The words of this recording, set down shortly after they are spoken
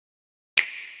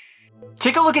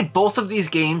Take a look at both of these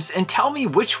games and tell me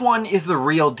which one is the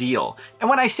real deal. And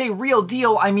when I say real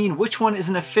deal, I mean which one is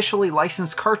an officially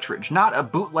licensed cartridge, not a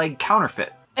bootleg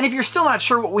counterfeit. And if you're still not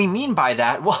sure what we mean by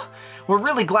that, well, we're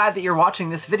really glad that you're watching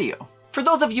this video. For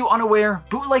those of you unaware,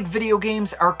 bootleg video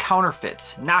games are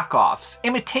counterfeits, knockoffs,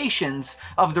 imitations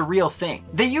of the real thing.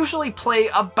 They usually play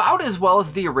about as well as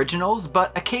the originals,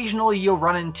 but occasionally you'll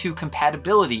run into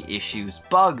compatibility issues,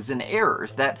 bugs, and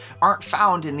errors that aren't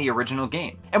found in the original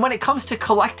game. And when it comes to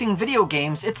collecting video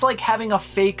games, it's like having a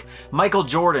fake Michael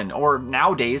Jordan, or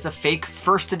nowadays a fake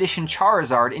first edition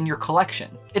Charizard in your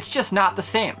collection. It's just not the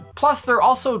same. Plus, they're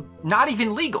also not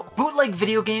even legal. Bootleg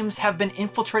video games have been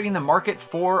infiltrating the market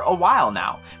for a while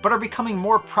now, but are becoming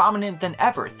more prominent than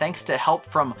ever thanks to help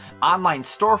from online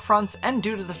storefronts and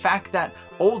due to the fact that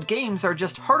old games are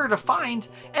just harder to find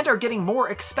and are getting more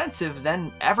expensive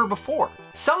than ever before.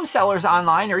 Some sellers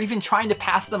online are even trying to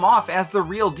pass them off as the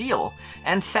real deal,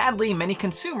 and sadly many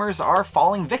consumers are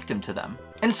falling victim to them.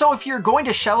 And so if you're going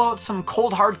to shell out some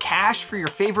cold hard cash for your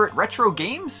favorite retro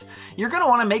games, you're going to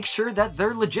want to make sure that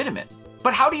they're legitimate.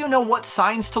 But how do you know what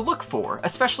signs to look for,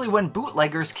 especially when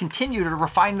bootleggers continue to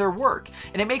refine their work,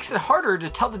 and it makes it harder to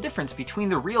tell the difference between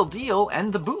the real deal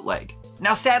and the bootleg?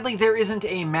 Now sadly, there isn't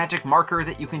a magic marker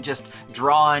that you can just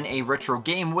draw on a retro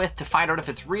game with to find out if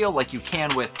it's real like you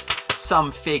can with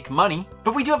some fake money,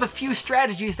 but we do have a few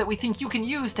strategies that we think you can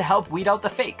use to help weed out the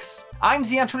fakes. I'm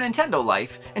Zion from Nintendo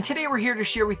Life, and today we're here to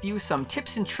share with you some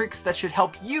tips and tricks that should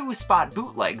help you spot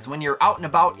bootlegs when you're out and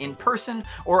about in person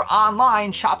or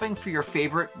online shopping for your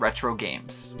favorite retro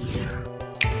games.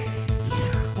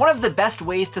 One of the best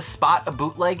ways to spot a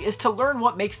bootleg is to learn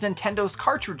what makes Nintendo's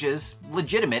cartridges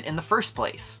legitimate in the first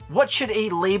place. What should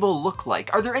a label look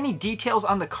like? Are there any details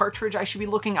on the cartridge I should be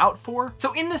looking out for?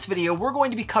 So in this video, we're going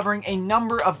to be covering a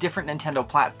number of different Nintendo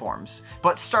platforms.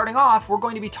 But starting off, we're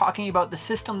going to be talking about the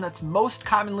system that's most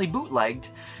commonly bootlegged,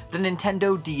 the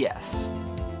Nintendo DS.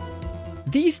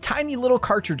 These tiny little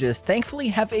cartridges thankfully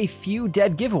have a few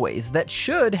dead giveaways that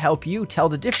should help you tell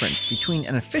the difference between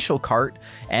an official cart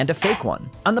and a fake one.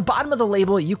 On the bottom of the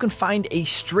label, you can find a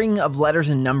string of letters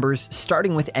and numbers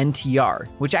starting with NTR,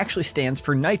 which actually stands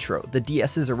for Nitro, the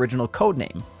DS's original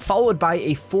codename, followed by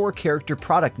a 4-character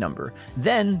product number,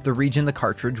 then the region the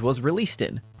cartridge was released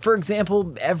in. For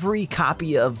example, every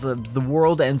copy of The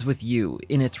World Ends With You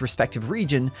in its respective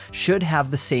region should have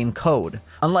the same code.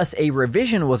 Unless a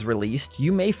revision was released,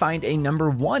 you may find a number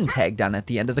 1 tagged on at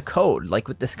the end of the code, like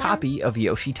with this copy of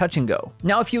Yoshi Touch and Go.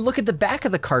 Now, if you look at the back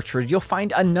of the cartridge, you'll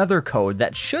find another code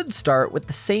that should start with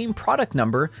the same product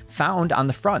number found on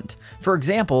the front. For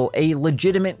example, a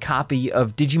legitimate copy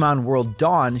of Digimon World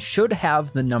Dawn should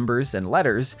have the numbers and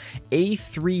letters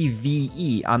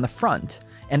A3VE on the front,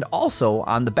 and also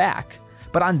on the back.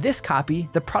 But on this copy,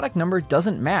 the product number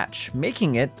doesn't match,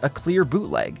 making it a clear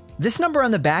bootleg. This number on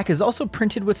the back is also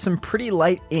printed with some pretty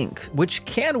light ink, which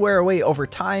can wear away over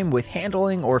time with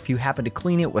handling or if you happen to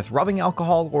clean it with rubbing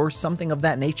alcohol or something of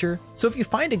that nature. So if you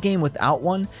find a game without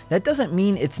one, that doesn't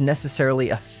mean it's necessarily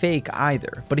a fake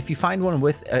either, but if you find one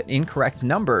with an incorrect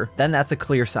number, then that's a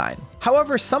clear sign.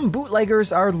 However, some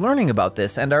bootleggers are learning about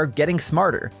this and are getting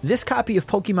smarter. This copy of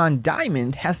Pokemon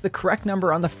Diamond has the correct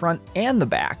number on the front and the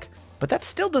back, but that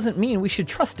still doesn't mean we should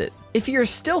trust it. If you're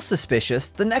still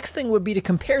suspicious, the next thing would be to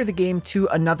compare the game to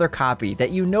another copy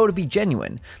that you know to be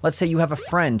genuine. Let's say you have a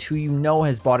friend who you know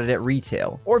has bought it at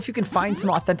retail, or if you can find some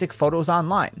authentic photos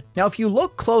online. Now, if you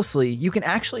look closely, you can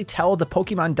actually tell the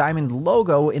Pokemon Diamond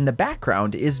logo in the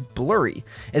background is blurry,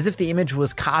 as if the image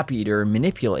was copied or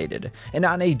manipulated. And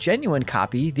on a genuine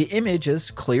copy, the image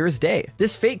is clear as day.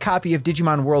 This fake copy of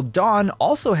Digimon World Dawn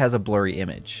also has a blurry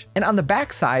image. And on the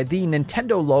backside, the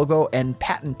Nintendo logo and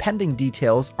patent pending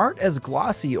details aren't as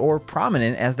glossy or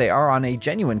prominent as they are on a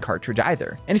genuine cartridge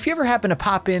either. And if you ever happen to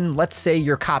pop in, let's say,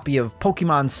 your copy of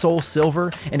Pokemon Soul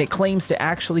Silver and it claims to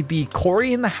actually be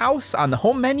Corey in the house on the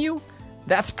home menu,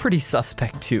 that's pretty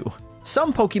suspect too.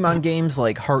 Some Pokemon games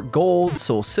like Heart Gold,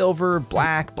 Soul Silver,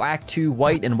 Black, Black 2,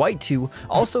 White, and White 2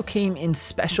 also came in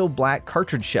special black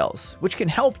cartridge shells, which can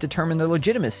help determine their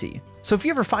legitimacy. So if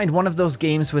you ever find one of those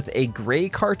games with a gray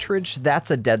cartridge, that's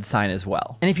a dead sign as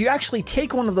well. And if you actually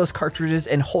take one of those cartridges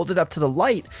and hold it up to the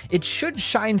light, it should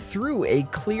shine through a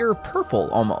clear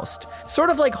purple almost. Sort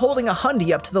of like holding a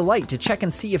Hyundai up to the light to check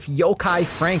and see if Yokai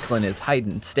Franklin is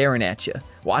hiding, staring at you,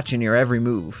 watching your every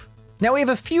move. Now we have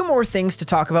a few more things to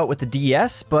talk about with the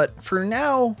DS, but for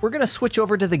now, we're gonna switch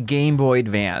over to the Game Boy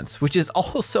Advance, which is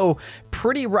also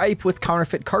pretty ripe with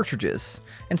counterfeit cartridges.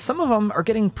 And some of them are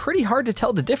getting pretty hard to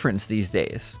tell the difference these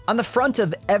days. On the front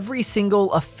of every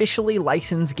single officially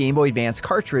licensed Game Boy Advance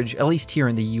cartridge, at least here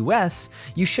in the US,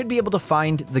 you should be able to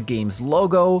find the game's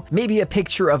logo, maybe a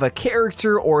picture of a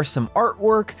character or some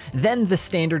artwork, then the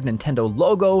standard Nintendo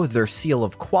logo, their seal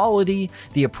of quality,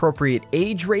 the appropriate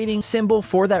age rating symbol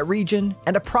for that region,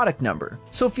 and a product number.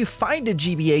 So if you find a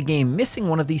GBA game missing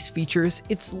one of these features,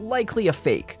 it's likely a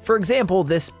fake. For example,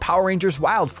 this Power Rangers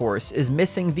Wild Force is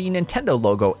missing the Nintendo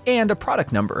logo and a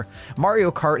product number. Mario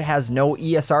Kart has no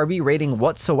ESRB rating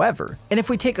whatsoever. And if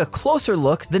we take a closer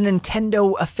look, the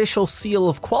Nintendo official seal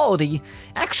of quality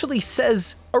actually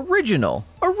says original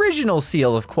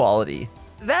seal of quality.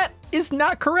 That is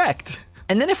not correct.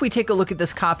 And then if we take a look at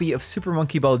this copy of Super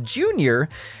Monkey Ball Jr.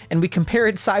 and we compare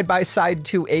it side by side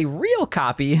to a real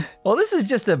copy, well, this is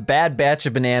just a bad batch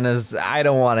of bananas I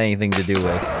don't want anything to do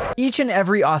with. Each and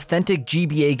every authentic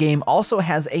GBA game also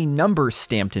has a number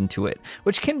stamped into it,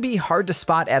 which can be hard to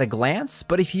spot at a glance,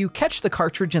 but if you catch the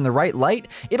cartridge in the right light,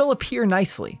 it'll appear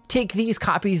nicely. Take these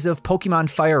copies of Pokemon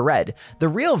Fire Red. The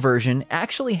real version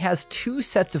actually has 2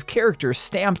 sets of characters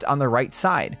stamped on the right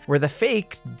side, where the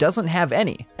fake doesn't have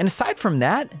any. And aside from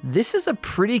that, this is a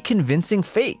pretty convincing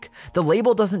fake. The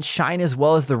label doesn't shine as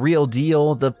well as the real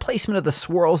deal, the placement of the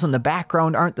swirls in the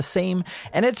background aren't the same,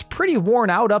 and it's pretty worn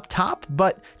out up top,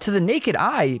 but to the naked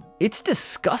eye, it's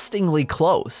disgustingly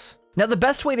close. Now the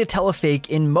best way to tell a fake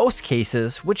in most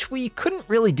cases, which we couldn't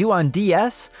really do on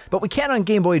DS, but we can on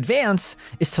Game Boy Advance,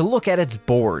 is to look at its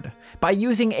board. By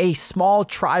using a small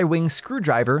tri-wing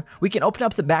screwdriver, we can open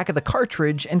up the back of the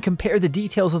cartridge and compare the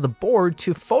details of the board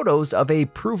to photos of a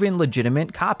proven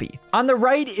legitimate copy. On the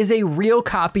right is a real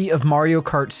copy of Mario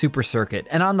Kart Super Circuit,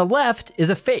 and on the left is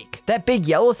a fake. That big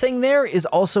yellow thing there is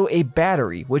also a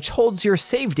battery, which holds your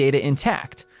save data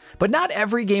intact. But not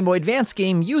every Game Boy Advance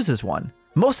game uses one.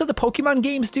 Most of the Pokemon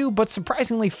games do, but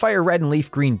surprisingly Fire Red and Leaf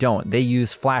Green don't. They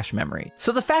use flash memory.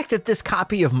 So the fact that this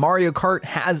copy of Mario Kart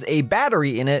has a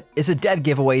battery in it is a dead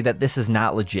giveaway that this is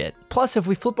not legit. Plus, if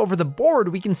we flip over the board,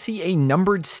 we can see a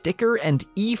numbered sticker and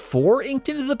E4 inked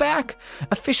into the back.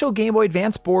 Official Game Boy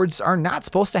Advance boards are not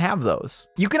supposed to have those.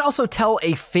 You can also tell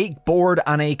a fake board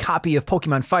on a copy of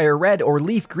Pokemon Fire Red or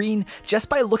Leaf Green just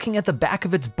by looking at the back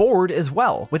of its board as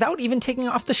well, without even taking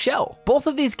off the shell. Both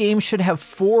of these games should have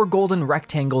 4 golden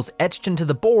rectangles etched into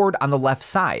the board on the left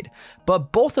side,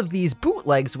 but both of these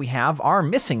bootlegs we have are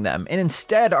missing them and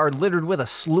instead are littered with a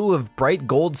slew of bright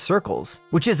gold circles,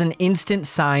 which is an instant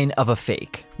sign of a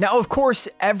fake. Now, of course,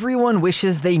 everyone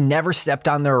wishes they never stepped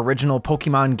on their original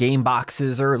Pokemon game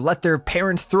boxes or let their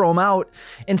parents throw them out,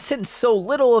 and since so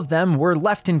little of them were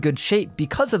left in good shape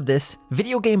because of this,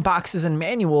 video game boxes and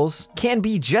manuals can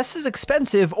be just as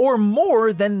expensive or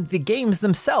more than the games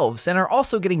themselves and are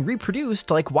also getting reproduced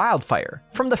like wildfire.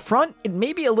 From the front, it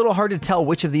may be a little hard to tell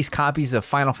which of these copies of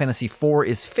Final Fantasy IV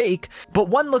is fake, but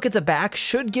one look at the back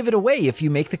should give it away if you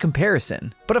make the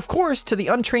comparison. But of course, to the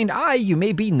untrained eye, you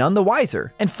may be none the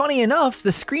wiser. And funny enough, the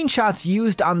screenshots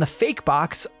used on the fake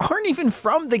box aren't even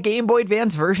from the Game Boy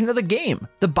Advance version of the game.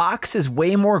 The box is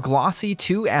way more glossy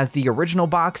too, as the original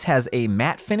box has a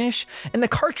matte finish, and the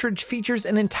cartridge features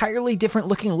an entirely different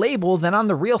looking label than on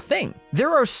the real thing. There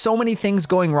are so many things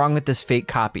going wrong with this fake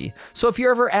copy, so if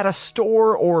you're ever at a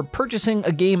store or purchasing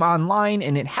a game online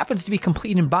and it happens to be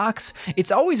complete in box,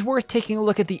 it's always worth taking a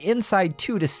look at the inside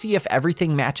too to see if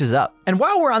everything matches up. And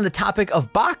while we're on the topic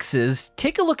of boxes,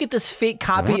 take a look at this fake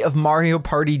copy of Mario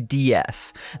Party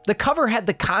DS. The cover had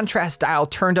the contrast dial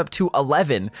turned up to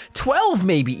 11, 12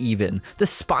 maybe even. The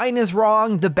spine is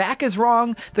wrong, the back is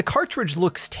wrong, the cartridge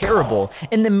looks terrible,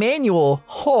 and the manual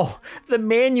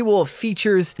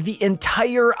features the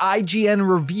entire IGN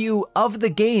review of the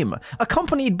game,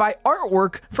 accompanied by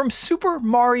artwork from Super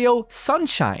Mario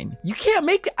Sunshine. I can't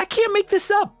make this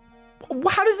up.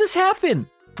 How does this happen?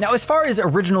 Now, as far as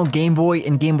original Game Boy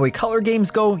and Game Boy Color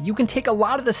games go, you can take a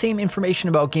lot of the same information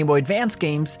about Game Boy Advance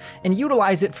games and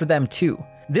utilize it for them too.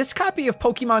 This copy of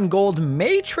Pokemon Gold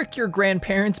may trick your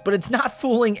grandparents, but it's not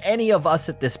fooling any of us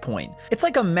at this point. It's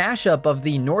like a mashup of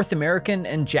the North American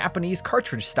and Japanese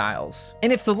cartridge styles.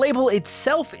 And if the label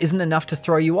itself isn't enough to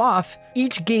throw you off,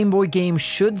 each Game Boy game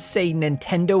should say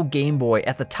Nintendo Game Boy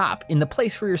at the top in the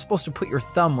place where you're supposed to put your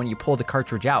thumb when you pull the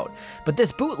cartridge out. But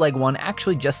this bootleg one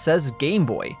actually just says Game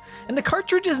Boy, and the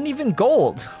cartridge isn't even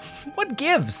gold. What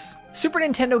gives? Super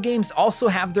Nintendo games also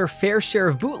have their fair share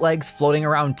of bootlegs floating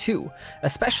around too,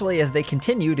 especially as they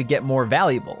continue to get more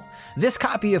valuable. This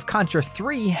copy of Contra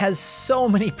 3 has so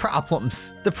many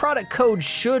problems. The product code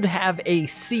should have a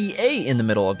CA in the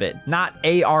middle of it, not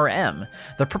ARM.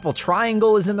 The purple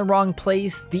triangle is in the wrong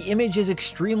place, the image is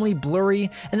extremely blurry,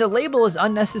 and the label is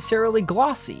unnecessarily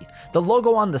glossy. The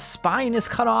logo on the spine is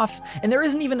cut off, and there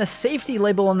isn't even a safety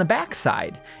label on the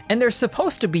backside. And there's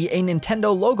supposed to be a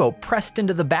Nintendo logo pressed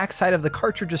into the backside of the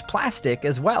cartridge's plastic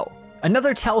as well.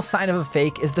 Another tell sign of a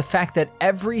fake is the fact that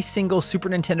every single Super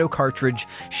Nintendo cartridge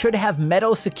should have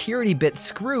metal security bit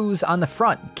screws on the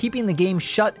front, keeping the game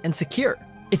shut and secure.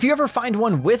 If you ever find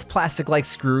one with plastic-like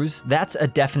screws, that's a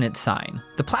definite sign.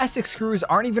 The plastic screws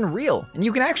aren't even real, and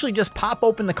you can actually just pop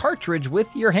open the cartridge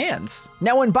with your hands.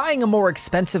 Now, when buying a more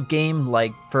expensive game,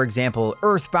 like, for example,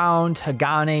 Earthbound,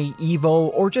 Hagane, Evo,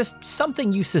 or just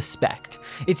something you suspect,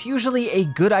 it's usually a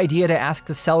good idea to ask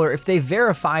the seller if they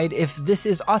verified if this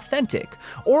is authentic,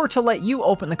 or to let you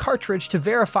open the cartridge to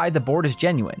verify the board is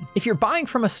genuine. If you're buying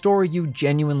from a store you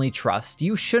genuinely trust,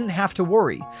 you shouldn't have to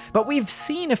worry, but we've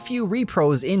seen a few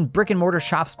repros in brick and mortar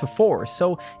shops before,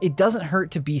 so it doesn't hurt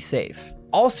to be safe.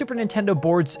 All Super Nintendo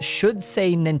boards should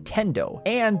say Nintendo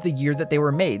and the year that they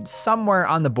were made somewhere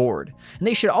on the board, and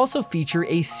they should also feature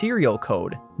a serial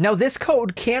code. Now, this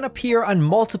code can appear on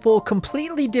multiple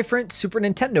completely different Super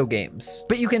Nintendo games,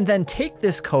 but you can then take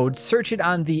this code, search it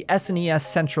on the SNES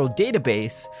Central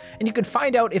database, and you can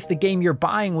find out if the game you're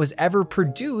buying was ever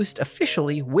produced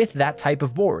officially with that type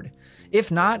of board. If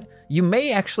not, you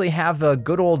may actually have a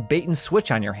good old bait and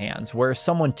switch on your hands, where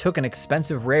someone took an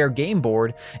expensive rare game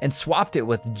board and swapped it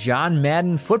with John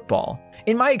Madden football.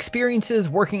 In my experiences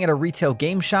working at a retail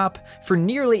game shop for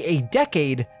nearly a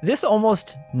decade, this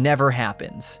almost never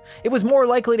happens. It was more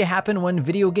likely to happen when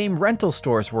video game rental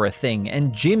stores were a thing,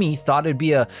 and Jimmy thought it'd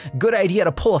be a good idea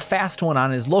to pull a fast one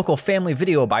on his local Family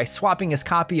Video by swapping his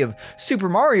copy of Super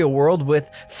Mario World with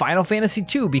Final Fantasy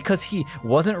II because he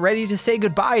wasn't ready to say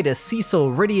goodbye to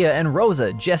Cecil, Rydia, and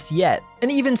Rosa just yet.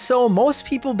 And even so, most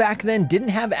people back then didn't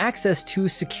have access to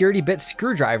security bit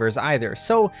screwdrivers either,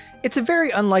 so it's a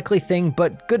very unlikely thing,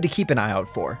 but good to keep an eye out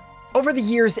for. Over the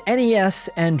years, NES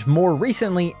and more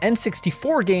recently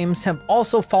N64 games have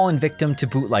also fallen victim to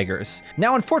bootleggers.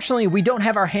 Now, unfortunately, we don't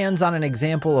have our hands on an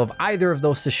example of either of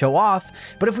those to show off,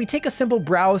 but if we take a simple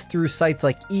browse through sites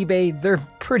like eBay, they're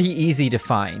pretty easy to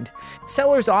find.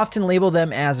 Sellers often label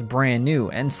them as brand new,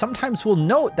 and sometimes will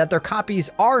note that their copies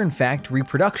are in fact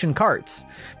reproduction carts.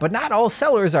 But not all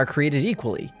sellers are created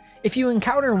equally. If you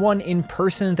encounter one in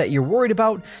person that you're worried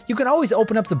about, you can always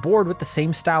open up the board with the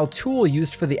same style tool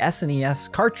used for the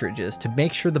SNES cartridges to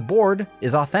make sure the board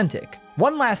is authentic.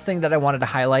 One last thing that I wanted to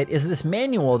highlight is this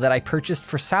manual that I purchased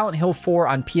for Silent Hill 4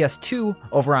 on PS2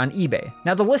 over on eBay.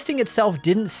 Now, the listing itself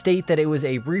didn't state that it was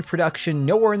a reproduction,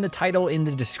 nowhere in the title, in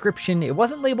the description. It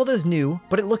wasn't labeled as new,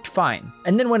 but it looked fine.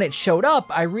 And then when it showed up,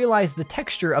 I realized the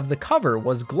texture of the cover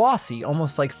was glossy,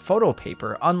 almost like photo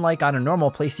paper. Unlike on a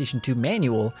normal PlayStation 2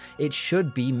 manual, it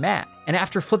should be matte. And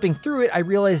after flipping through it, I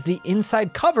realized the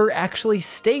inside cover actually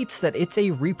states that it's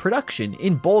a reproduction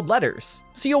in bold letters.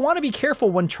 So you'll want to be careful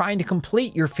when trying to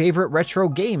complete your favorite retro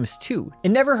games too. It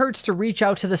never hurts to reach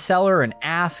out to the seller and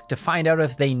ask to find out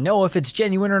if they know if it's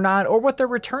genuine or not, or what their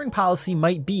return policy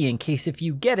might be in case if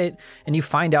you get it and you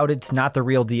find out it's not the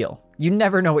real deal. You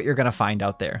never know what you're going to find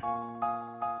out there.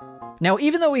 Now,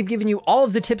 even though we've given you all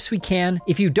of the tips we can,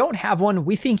 if you don't have one,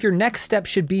 we think your next step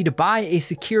should be to buy a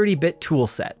security bit tool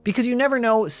set. Because you never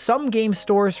know, some game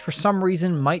stores for some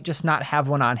reason might just not have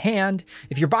one on hand.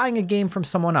 If you're buying a game from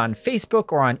someone on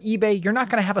Facebook or on eBay, you're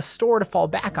not going to have a store to fall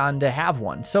back on to have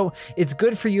one. So it's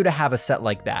good for you to have a set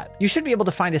like that. You should be able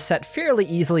to find a set fairly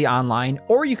easily online,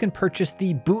 or you can purchase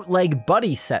the Bootleg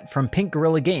Buddy set from Pink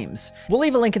Gorilla Games. We'll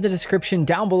leave a link in the description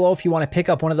down below if you want to pick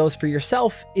up one of those for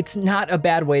yourself. It's not a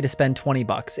bad way to spend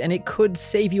 $20, and it could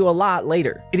save you a lot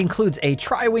later. It includes a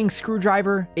tri-wing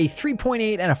screwdriver, a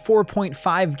 3.8 and a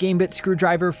 4.5 game bit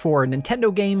screwdriver for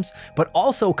Nintendo games, but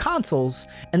also consoles,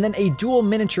 and then a dual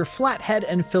miniature flathead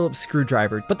and Phillips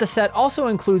screwdriver. But the set also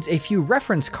includes a few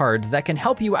reference cards that can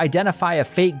help you identify a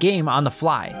fake game on the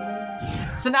fly.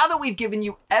 So now that we've given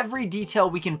you every detail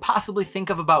we can possibly think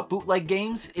of about bootleg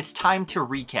games, it's time to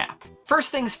recap.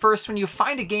 First things first, when you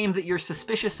find a game that you're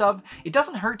suspicious of, it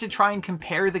doesn't hurt to try and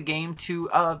compare the game to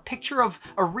a picture of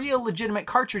a real legitimate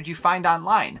cartridge you find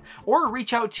online, or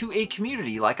reach out to a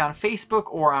community like on Facebook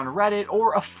or on Reddit,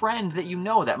 or a friend that you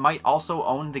know that might also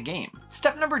own the game.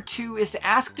 Step number 2 is to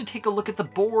ask to take a look at the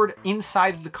board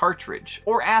inside of the cartridge,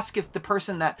 or ask if the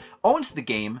person that owns the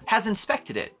game has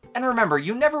inspected it. And remember,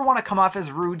 you never want to come off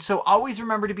as rude, so always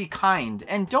remember to be kind.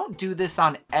 And don't do this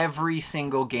on every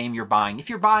single game you're buying. If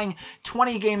you're buying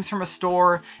 20 games from a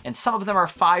store and some of them are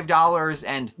 $5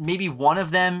 and maybe one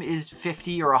of them is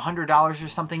 $50 or $100 or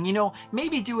something, you know,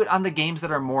 maybe do it on the games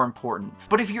that are more important.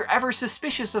 But if you're ever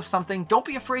suspicious of something, don't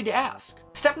be afraid to ask.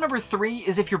 Step number 3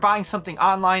 is if you're buying something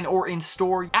online or in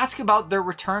store, ask about their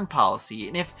return policy.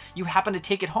 And if you happen to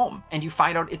take it home and you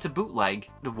find out it's a bootleg,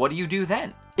 what do you do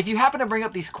then? If you happen to bring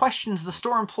up these questions, the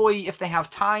store employee, if they have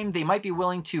time, they might be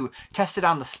willing to test it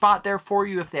on the spot there for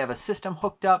you if they have a system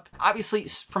hooked up. Obviously,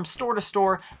 from store to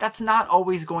store, that's not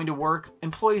always going to work.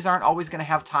 Employees aren't always going to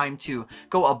have time to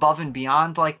go above and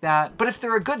beyond like that. But if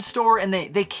they're a good store and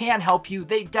they can help you,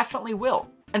 they definitely will.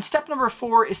 And step number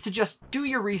 4 is to just do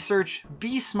your research,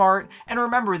 be smart, and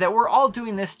remember that we're all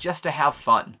doing this just to have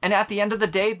fun. And at the end of the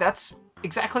day, that's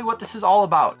exactly what this is all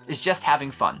about, is just having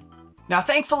fun. Now,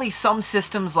 thankfully, some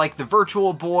systems like the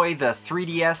Virtual Boy, the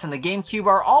 3DS, and the GameCube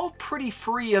are all pretty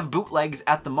free of bootlegs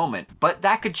at the moment, but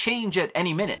that could change at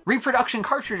any minute. Reproduction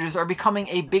cartridges are becoming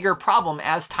a bigger problem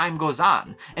as time goes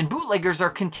on, and bootleggers are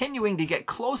continuing to get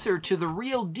closer to the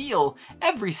real deal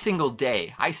every single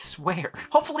day, I swear.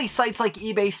 Hopefully, sites like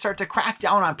eBay start to crack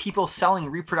down on people selling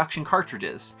reproduction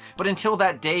cartridges, but until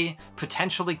that day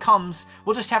potentially comes,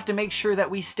 we'll just have to make sure that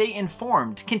we stay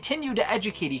informed, continue to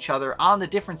educate each other on the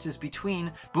differences between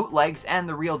bootlegs and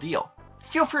the real deal.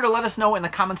 Feel free to let us know in the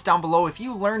comments down below if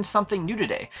you learned something new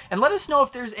today, and let us know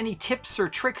if there's any tips or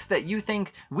tricks that you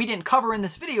think we didn't cover in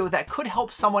this video that could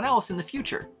help someone else in the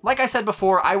future. Like I said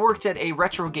before, I worked at a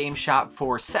retro game shop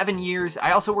for 7 years.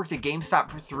 I also worked at GameStop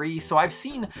for 3, so I've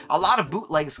seen a lot of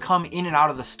bootlegs come in and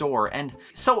out of the store, and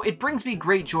so it brings me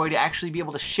great joy to actually be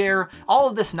able to share all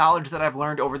of this knowledge that I've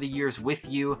learned over the years with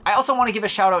you. I also want to give a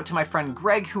shout out to my friend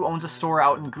Gregg, who owns a store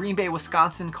out in Green Bay,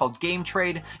 Wisconsin called Game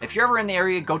Trade. If you're ever in the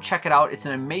area, go check it out. It's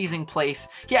an amazing place.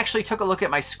 He actually took a look at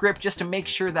my script just to make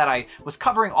sure that I was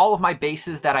covering all of my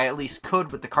bases that I at least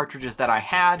could with the cartridges that I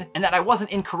had, and that I wasn't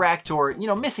incorrect or, you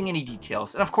know, missing any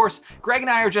details. And of course, Greg and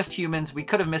I are just humans. We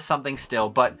could have missed something still,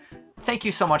 but thank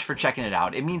you so much for checking it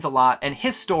out. It means a lot, and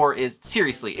his store is,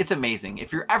 seriously, it's amazing.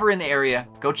 If you're ever in the area,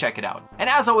 go check it out. And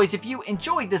as always, if you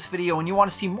enjoyed this video and you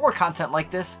want to see more content like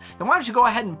this, then why don't you go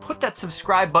ahead and put that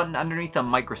subscribe button underneath a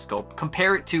microscope,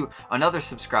 compare it to another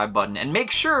subscribe button, and make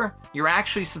sure you're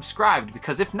actually subscribed,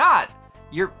 because if not,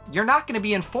 you're not going to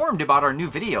be informed about our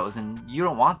new videos, and you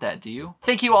don't want that, do you?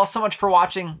 Thank you all so much for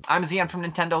watching. I'm Zion from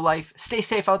Nintendo Life. Stay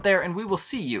safe out there, and we will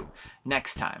see you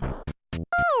next time.